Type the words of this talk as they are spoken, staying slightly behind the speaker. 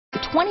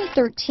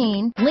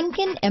2013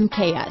 Lincoln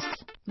MKS.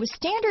 With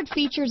standard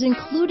features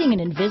including an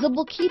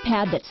invisible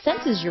keypad that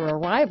senses your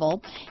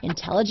arrival,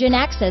 intelligent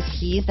access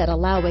keys that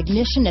allow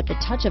ignition at the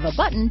touch of a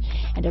button,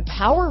 and a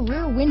power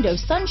rear window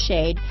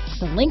sunshade,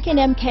 the Lincoln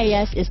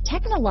MKS is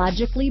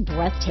technologically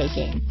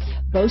breathtaking.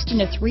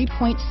 Boasting a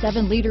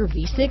 3.7-liter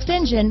V6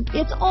 engine,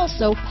 it's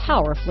also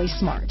powerfully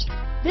smart.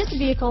 This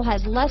vehicle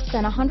has less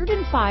than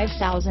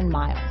 105,000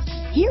 miles.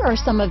 Here are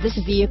some of this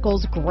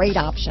vehicle's great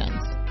options: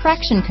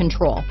 traction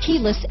control,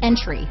 keyless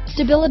entry,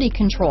 stability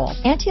control,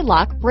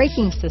 anti-lock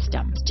braking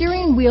system,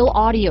 steering wheel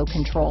audio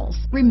controls,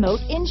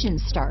 remote engine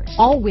start,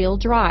 all-wheel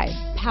drive,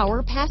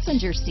 power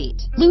passenger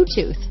seat,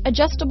 Bluetooth,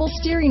 adjustable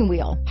steering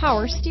wheel,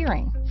 power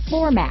steering,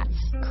 floor mats,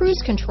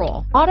 cruise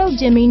control,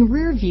 auto-dimming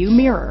rear view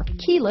mirror,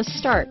 keyless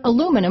start,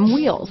 aluminum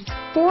wheels,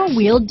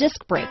 four-wheel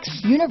disc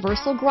brakes,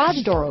 universal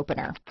garage door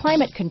opener,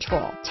 climate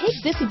control.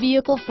 Take this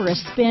vehicle for a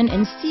spin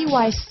and see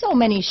why so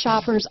many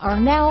shoppers are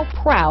now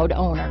proud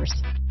owners.